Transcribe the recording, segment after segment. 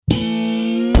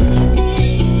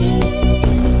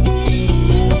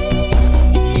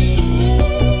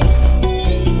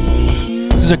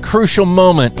is a crucial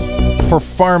moment for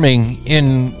farming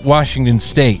in Washington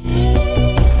State.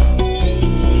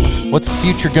 What's the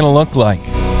future going to look like?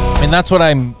 I mean, that's what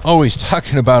I'm always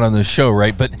talking about on this show,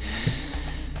 right? But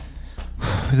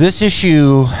this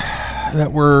issue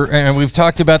that and we've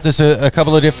talked about this a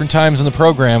couple of different times in the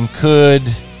program, could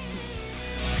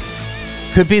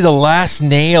be the last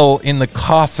nail in the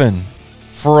coffin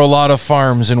for a lot of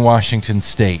farms in Washington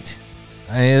State.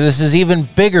 This is even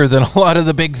bigger than a lot of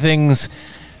the big things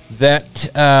that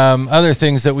other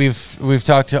things that we've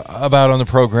talked about on the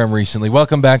program recently.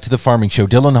 Welcome back to the Farming Show.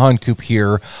 Dylan Honcoop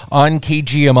here on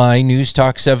KGMI News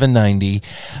Talk 790.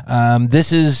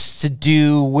 This is to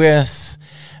do with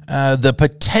the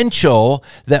potential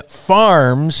that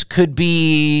farms could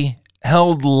be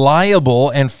held liable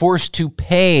and forced to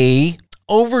pay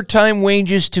overtime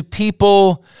wages to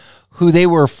people who they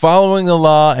were following the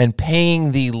law and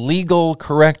paying the legal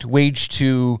correct wage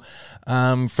to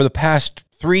for the past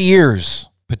 3 years,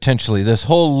 potentially. This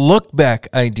whole look back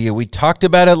idea. We talked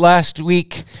about it last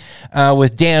week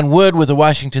with Dan Wood with the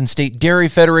Washington State Dairy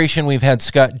Federation. We've had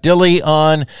Scott Dilley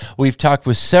on. We've talked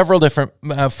with several different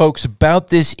folks about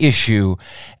this issue.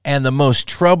 And the most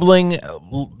troubling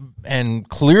and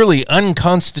clearly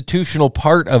unconstitutional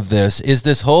part of this is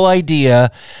this whole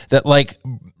idea that like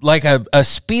a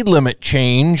speed limit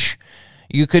change,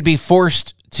 you could be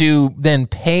forced to then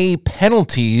pay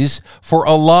penalties for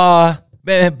a law,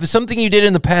 something you did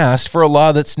in the past, for a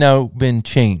law that's now been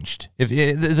changed.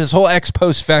 This whole ex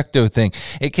post facto thing,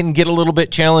 it can get a little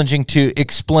bit challenging to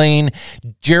explain.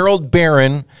 Gerald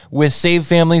Barron with Save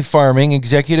Family Farming,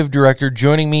 Executive Director,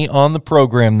 joining me on the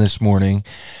program this morning.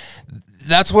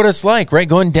 That's what it's like, right?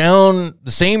 Going down the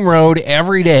same road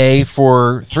every day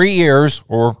for 3 years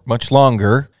or much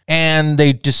longer, and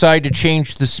they decide to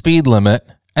change the speed limit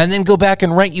and then go back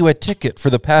and write you a ticket for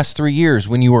the past 3 years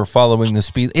when you were following the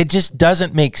speed. It just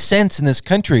doesn't make sense in this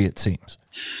country, it seems.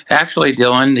 Actually,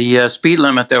 Dylan, the speed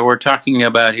limit that we're talking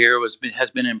about here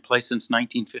has been in place since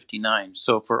 1959.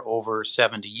 So for over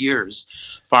 70 years,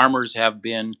 farmers have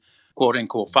been, quote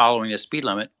unquote, following the speed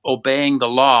limit, obeying the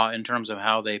law in terms of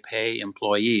how they pay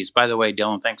employees. By the way,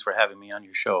 Dylan, thanks for having me on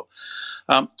your show.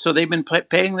 So they've been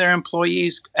paying their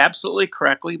employees absolutely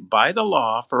correctly by the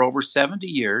law for over 70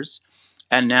 years.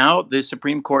 And now the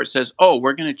Supreme Court says, oh,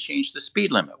 we're going to change the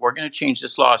speed limit. We're going to change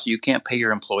this law so you can't pay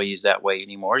your employees that way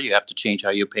anymore. You have to change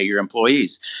how you pay your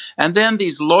employees. And then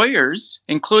these lawyers,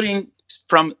 including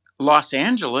from Los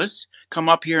Angeles, come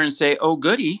up here and say, oh,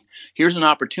 goody, here's an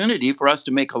opportunity for us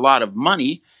to make a lot of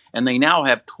money. And they now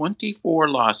have 24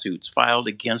 lawsuits filed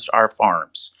against our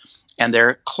farms. And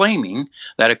they're claiming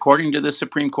that according to the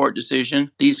Supreme Court decision,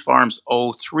 these farms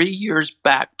owe 3 years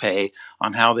back pay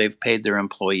on how they've paid their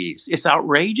employees. It's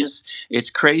outrageous. It's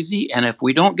crazy. And if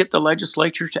we don't get the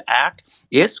legislature to act,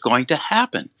 it's going to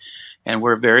happen. And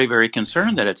we're very, very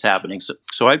concerned that it's happening.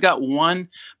 So I've got one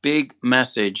big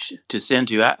message to send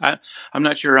to you. I'm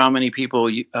not sure how many people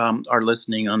are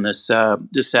listening on this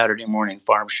Saturday morning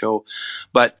farm show,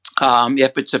 but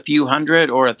if it's a few hundred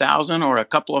or 1,000 or a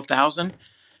couple of thousand,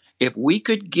 if we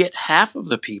could get half of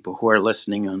the people who are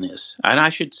listening on this, and I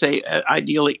should say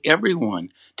ideally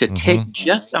everyone, to take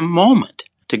just a moment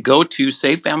to go to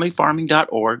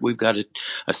savefamilyfarming.org. We've got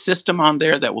a system on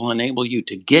there that will enable you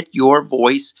to get your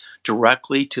voice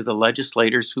directly to the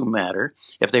legislators who matter.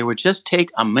 If they would just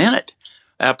take a minute,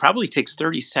 probably takes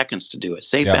 30 seconds to do it,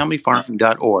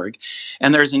 savefamilyfarming.org.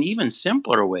 And there's an even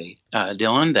simpler way,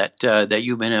 Dylan, that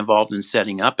you've been involved in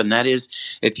setting up, and that is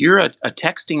if you're a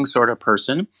texting sort of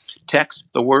person, text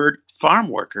the word farm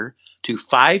worker to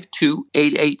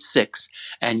 52886,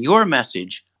 and your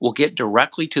message will get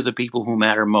directly to the people who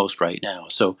matter most right now.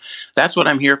 So that's what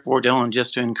I'm here for, Dylan,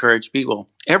 just to encourage people,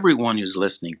 everyone who's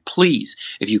listening, please,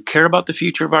 if you care about the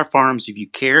future of our farms, if you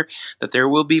care that there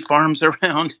will be farms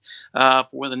around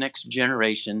for the next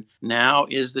generation, now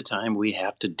is the time we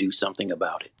have to do something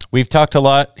about it. We've talked a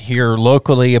lot here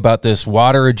locally about this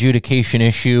water adjudication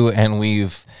issue, and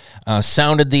we've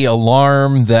sounded the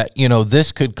alarm that,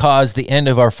 this could cause the end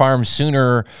of our farms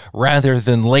sooner rather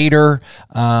than later,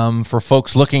 for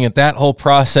folks looking at that whole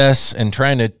process and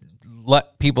trying to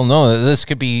let people know that this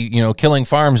could be, killing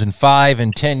farms in 5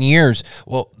 and 10 years.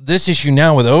 Well, this issue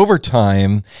now with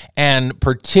overtime, and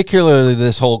particularly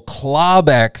this whole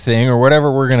clawback thing, or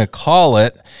whatever we're going to call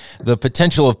it, the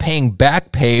potential of paying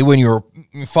back pay when you're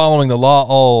following the law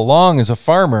all along as a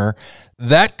farmer,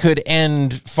 that could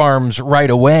end farms right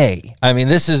away. I mean,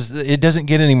 it doesn't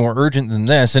get any more urgent than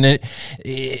this. And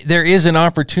there is an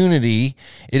opportunity.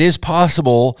 It is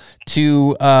possible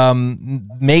to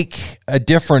make a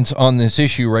difference on this issue.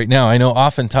 issue right now. I know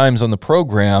oftentimes on the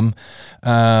program,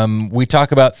 we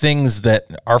talk about things that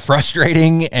are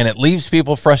frustrating and it leaves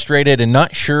people frustrated and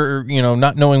not sure,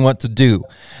 not knowing what to do.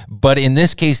 But in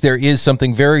this case, there is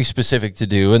something very specific to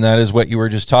do, and that is what you were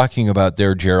just talking about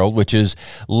there, Gerald, which is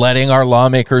letting our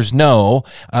lawmakers know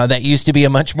that used to be a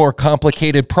much more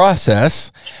complicated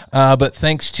process, but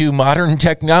thanks to modern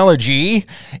technology,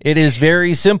 it is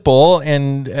very simple.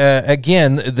 And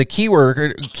again, the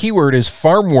keyword is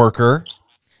farm worker.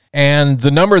 And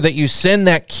the number that you send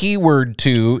that keyword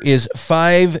to is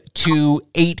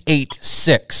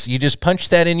 52886. You just punch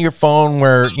that in your phone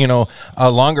where, a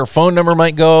longer phone number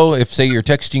might go. If, say, you're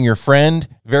texting your friend,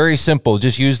 very simple.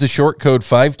 Just use the short code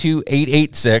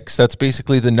 52886. That's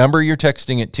basically the number you're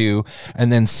texting it to.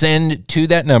 And then send to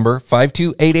that number,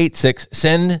 52886,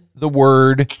 send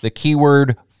the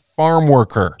keyword farm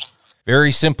worker.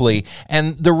 Very simply.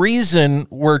 And the reason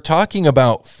we're talking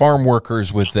about farm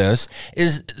workers with this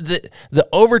is the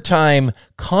overtime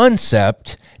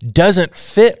concept doesn't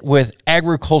fit with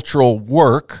agricultural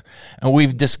work. And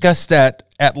we've discussed that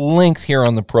at length here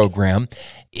on the program.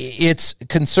 It's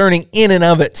concerning in and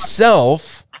of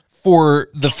itself for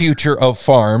the future of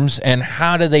farms and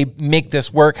how do they make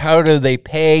this work? How do they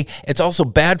pay? It's also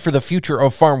bad for the future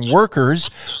of farm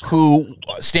workers who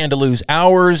stand to lose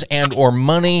hours and or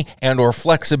money and or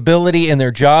flexibility in their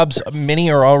jobs.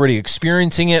 Many are already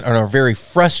experiencing it and are very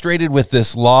frustrated with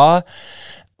this law.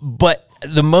 But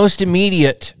the most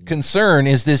immediate concern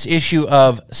is this issue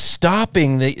of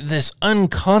stopping this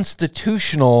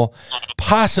unconstitutional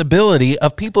possibility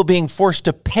of people being forced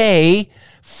to pay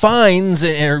fines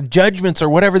or judgments or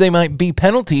whatever they might be,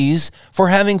 penalties for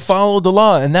having followed the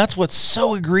law. And that's what's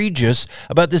so egregious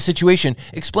about this situation.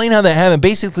 Explain how that happened.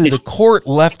 Basically, the court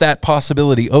left that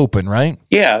possibility open, right?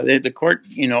 Yeah, the court,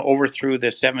 overthrew the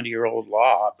 70-year-old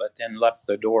law, but then left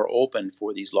the door open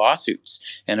for these lawsuits.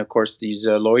 And of course, these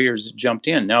lawyers jumped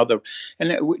in. Now,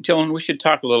 Dylan, we should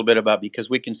talk a little bit about, because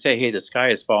we can say, hey, the sky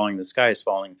is falling,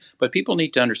 but people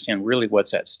need to understand really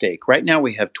what's at stake. Right now,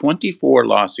 we have 24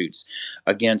 lawsuits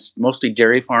against mostly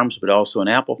dairy farms, but also an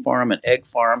apple farm, an egg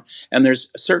farm, and there's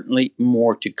certainly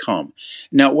more to come.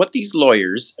 Now, what these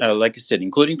lawyers, like I said,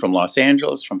 including from Los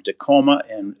Angeles, from Tacoma,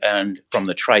 and from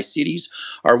the Tri-Cities,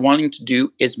 are wanting to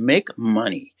do is make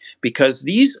money, because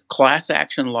these class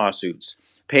action lawsuits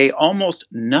pay almost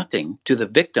nothing to the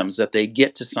victims that they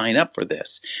get to sign up for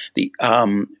this. The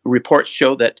reports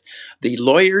show that the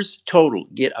lawyers total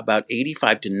get about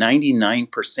 85 to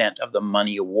 99% of the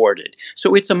money awarded.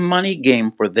 So it's a money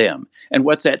game for them. And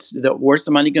where's the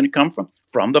money going to come from?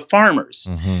 From the farmers.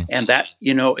 Mm-hmm. And that,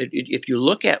 if you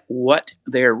look at what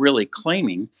they're really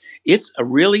claiming, it's a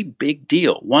really big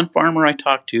deal. One farmer I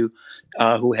talked to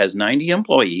who has 90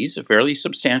 employees, a fairly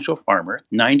substantial farmer,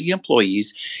 90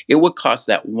 employees, it would cost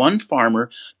that one farmer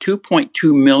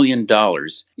 $2.2 million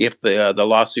if the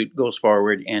lawsuit goes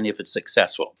forward and if it's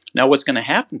successful. Now, what's going to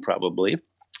happen probably,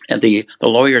 and the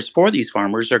lawyers for these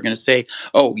farmers are going to say,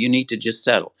 oh, you need to just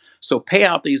settle. So pay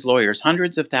out these lawyers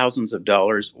hundreds of thousands of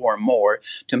dollars or more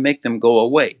to make them go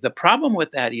away. The problem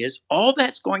with that is all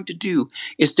that's going to do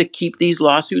is to keep these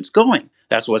lawsuits going.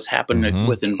 That's what's happened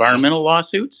with environmental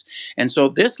lawsuits. And so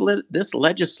this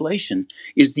legislation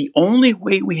is the only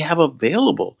way we have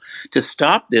available to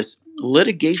stop this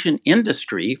litigation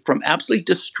industry from absolutely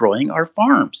destroying our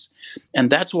farms. And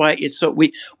that's why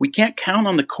we can't count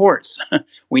on the courts.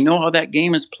 We know how that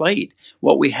game is played.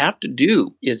 What we have to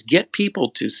do is get people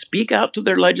to speak out to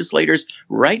their legislators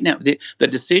right now. The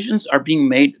decisions are being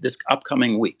made this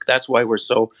upcoming week. That's why we're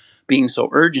being so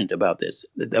urgent about this.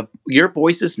 Your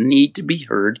voices need to be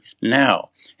heard now.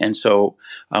 And so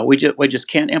we just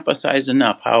can't emphasize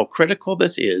enough how critical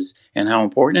this is and how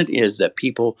important it is that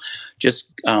people just,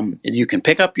 you can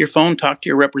pick up your phone, talk to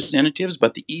your representatives,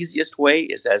 but the easiest way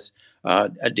is, as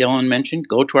Dylan mentioned,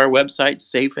 go to our website,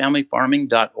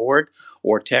 savefamilyfarming.org,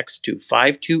 or text to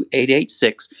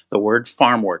 52886, the word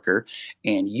farm worker,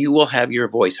 and you will have your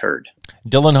voice heard.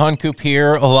 Dylan Honcoop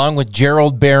here, along with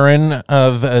Gerald Barron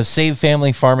of Save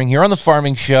Family Farming, here on the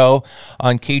Farming Show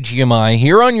on KGMI.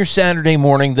 Here on your Saturday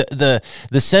morning, the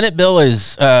Senate bill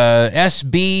is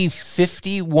SB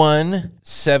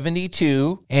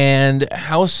 5172 and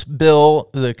House Bill,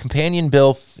 the companion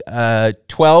bill,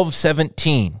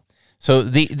 1217. So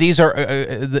these are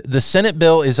the Senate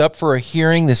bill is up for a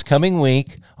hearing this coming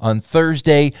week on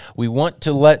Thursday. We want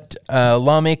to let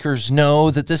lawmakers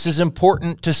know that this is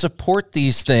important to support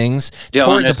these things.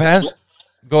 Dylan,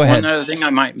 Go ahead. One other thing I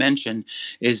might mention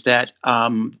is that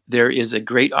there is a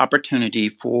great opportunity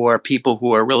for people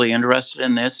who are really interested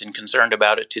in this and concerned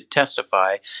about it to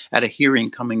testify at a hearing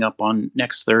coming up on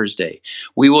next Thursday.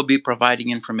 We will be providing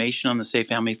information on the Safe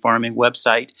Family Farming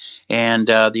website and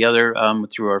the other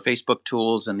through our Facebook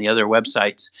tools and the other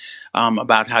websites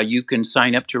about how you can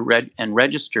sign up to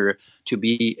register to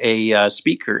be a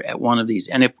speaker at one of these.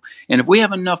 And if we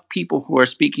have enough people who are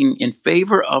speaking in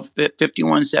favor of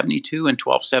 5172 and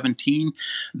 1217,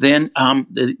 then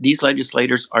these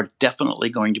legislators are definitely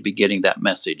going to be getting that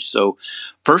message. So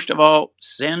first of all,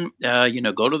 send,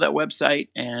 go to that website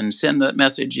and send that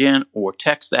message in or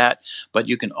text that. But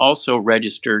you can also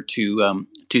register to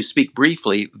speak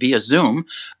briefly via Zoom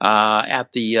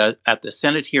at the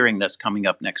Senate hearing that's coming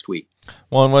up next week.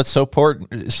 Well, and what's so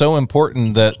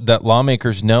important that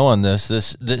lawmakers know on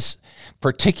this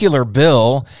particular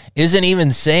bill isn't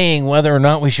even saying whether or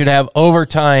not we should have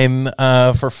overtime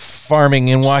for farming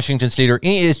in Washington state, or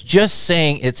it's just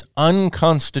saying it's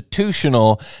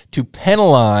unconstitutional to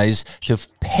penalize, to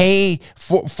pay,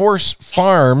 force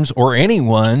farms or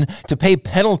anyone to pay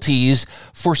penalties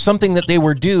for something that they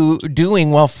were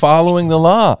doing while following the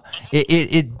law.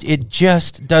 It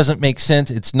just doesn't make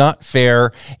sense. It's not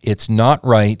fair. It's not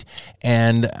right.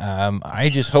 And I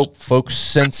just hope folks'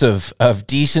 sense of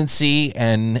decency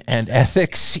and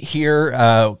ethics here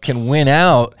can win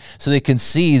out, so they can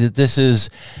see that this is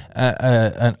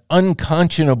an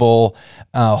unconscionable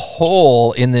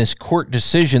hole in this court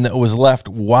decision that was left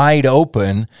wide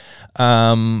open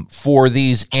for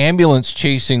these ambulance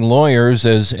chasing lawyers,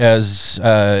 as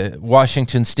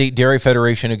Washington State Dairy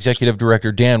Federation Executive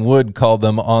Director Dan Wood called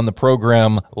them on the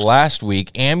program last week.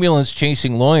 Ambulance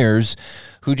chasing lawyers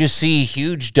who just see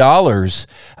huge dollars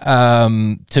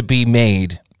to be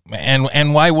made.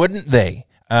 And why wouldn't they?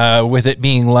 With it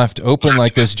being left open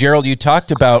like this. Gerald, you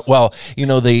talked about,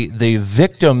 the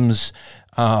victims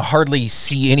hardly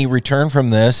see any return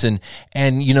from this, and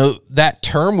that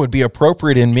term would be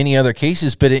appropriate in many other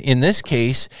cases, but in this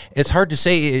case, it's hard to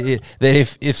say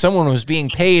that if someone was being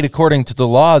paid according to the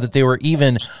law that they were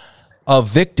even a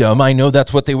victim. I know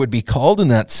that's what they would be called in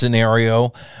that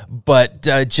scenario, but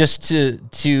just to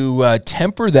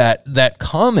temper that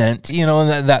comment,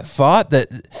 and that thought that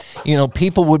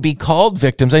people would be called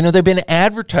victims. I know they've been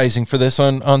advertising for this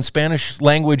on Spanish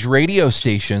language radio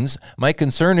stations. My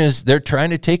concern is they're trying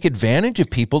to take advantage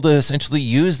of people to essentially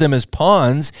use them as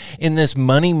pawns in this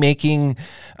money making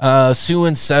sue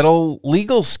and settle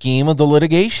legal scheme of the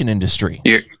litigation industry.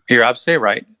 You're absolutely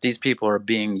right. These people are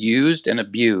being used and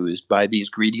abused by these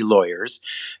greedy lawyers,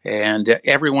 and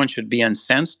everyone should be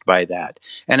incensed by that.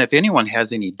 And if anyone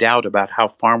has any doubt about how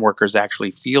farm workers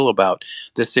actually feel about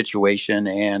this situation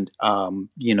and,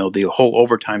 the whole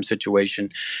overtime situation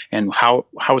and how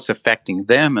it's affecting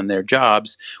them and their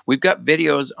jobs, we've got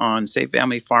videos on Safe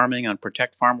Family Farming on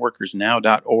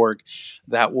protectfarmworkersnow.org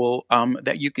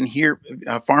that you can hear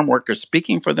farm workers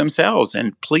speaking for themselves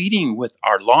and pleading with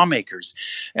our lawmakers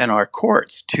and our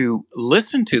courts to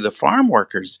listen to the farm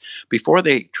workers before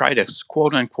they try to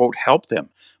quote unquote help them.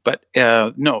 But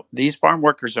no, these farm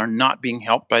workers are not being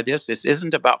helped by this. This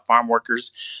isn't about farm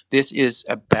workers. This is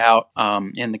about,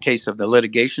 in the case of the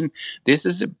litigation, this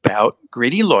is about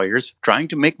greedy lawyers trying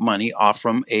to make money off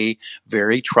from a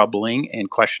very troubling and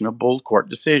questionable court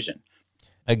decision.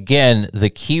 Again,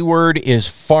 the keyword is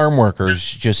farm workers.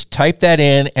 Just type that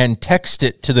in and text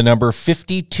it to the number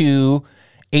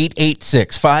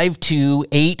 52886.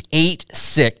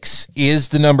 52886 is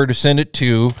the number to send it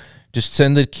to. Just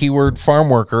send the keyword farm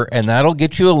worker, and that'll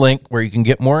get you a link where you can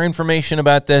get more information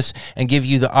about this and give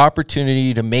you the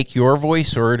opportunity to make your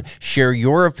voice heard, share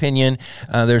your opinion.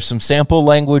 There's some sample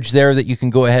language there that you can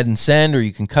go ahead and send, or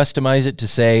you can customize it to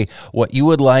say what you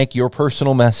would like, your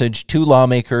personal message to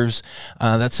lawmakers.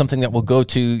 That's something that will go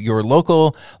to your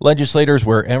local legislators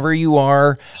wherever you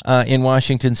are in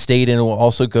Washington State, and it will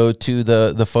also go to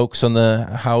the folks on the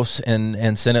House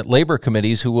and Senate labor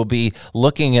committees who will be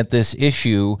looking at this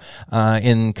issue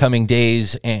in coming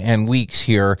days and weeks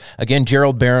here. Again,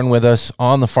 Gerald Barron with us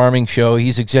on the Farming Show.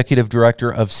 He's Executive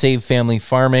Director of Save Family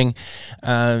Farming.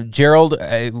 Gerald,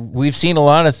 we've seen a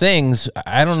lot of things.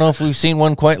 I don't know if we've seen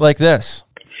one quite like this.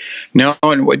 No,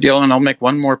 and Dylan, I'll make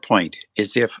one more point,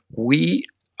 is if we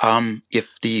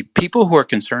if the people who are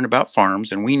concerned about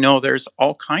farms, and we know there's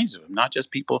all kinds of them, not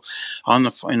just people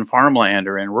in farmland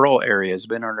or in rural areas,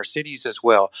 but in our cities as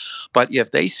well. But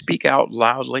if they speak out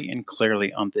loudly and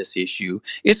clearly on this issue,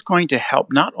 it's going to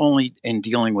help not only in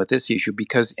dealing with this issue,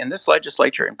 because in this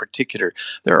legislature in particular,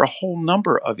 there are a whole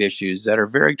number of issues that are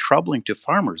very troubling to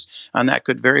farmers, and that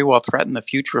could very well threaten the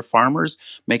future of farmers,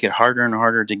 make it harder and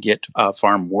harder to get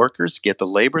farm workers, get the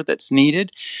labor that's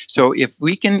needed. So if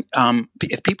we can,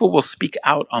 if people will speak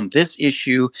out on this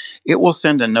issue, it will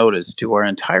send a notice to our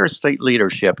entire state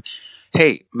leadership.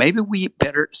 Hey, maybe we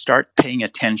better start paying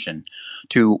attention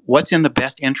to what's in the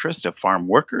best interest of farm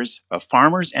workers, of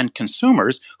farmers, and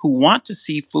consumers who want to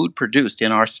see food produced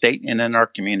in our state and in our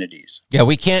communities. Yeah,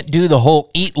 we can't do the whole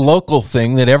eat local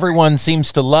thing that everyone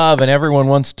seems to love and everyone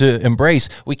wants to embrace.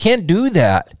 We can't do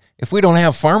that if we don't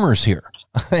have farmers here.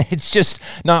 It's just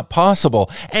not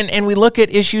possible. And we look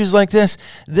at issues like this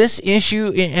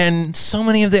issue and so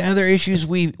many of the other issues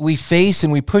we face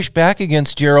and we push back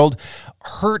against, Gerald,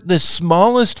 hurt the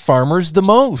smallest farmers the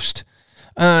most.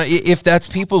 If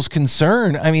that's people's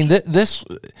concern, I mean, this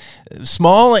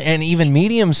small and even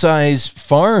medium-sized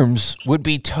farms would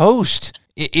be toast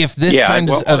if this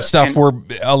of stuff were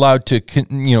allowed to,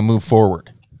 move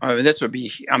forward. This would be,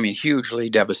 hugely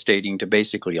devastating to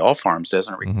basically all farms,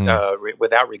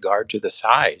 without regard to the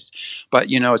size.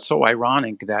 But, it's so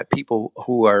ironic that people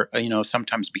who are,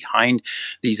 sometimes behind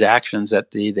these actions that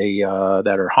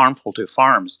that are harmful to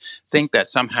farms think that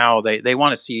somehow they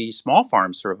want to see small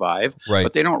farms survive, right.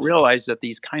 But they don't realize that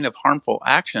these kind of harmful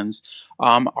actions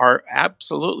are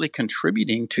absolutely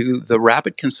contributing to the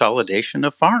rapid consolidation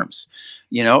of farms.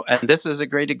 And this is a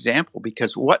great example,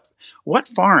 because what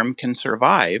farm can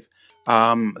survive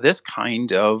this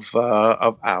kind of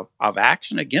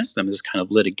action against them, this kind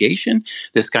of litigation,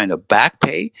 this kind of back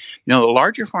pay? The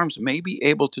larger farms may be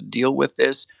able to deal with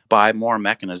this by more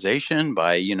mechanization,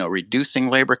 by reducing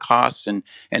labor costs and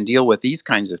deal with these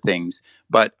kinds of things.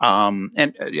 But I want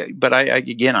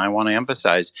to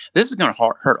emphasize, this is going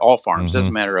to hurt all farms.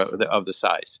 Doesn't matter of the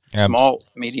size, small,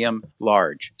 medium,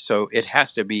 large. So it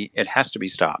has to be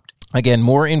stopped. Again,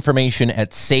 more information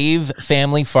at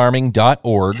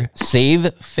savefamilyfarming.org,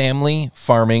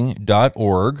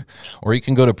 savefamilyfarming.org, or you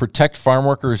can go to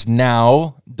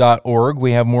protectfarmworkersnow.org.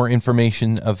 We have more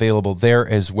information available there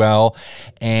as well.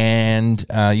 And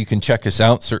you can check us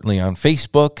out certainly on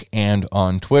Facebook and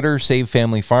on Twitter, Save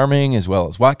Family Farming, as well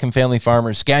as Whatcom Family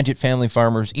Farmers, Skagit Family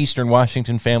Farmers, Eastern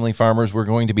Washington Family Farmers. We're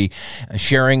going to be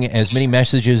sharing as many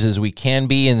messages as we can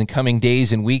be in the coming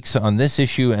days and weeks on this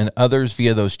issue and others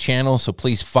via those channels. So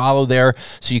please follow there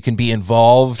so you can be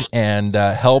involved and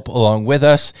help along with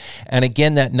us. And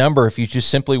again, that number, if you just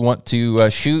simply want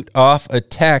to shoot off a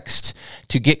text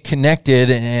to get connected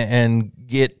and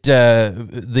get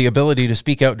the ability to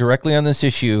speak out directly on this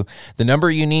issue, the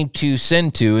number you need to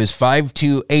send to is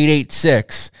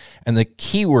 52886, and the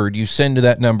keyword you send to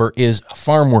that number is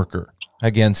farm worker.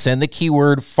 Again, send the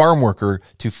keyword farm worker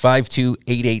to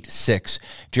 52886.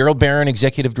 Gerald Barron,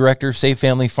 Executive Director, Save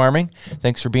Family Farming.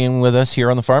 Thanks for being with us here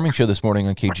on The Farming Show this morning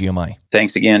on KGMI.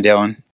 Thanks again, Dylan.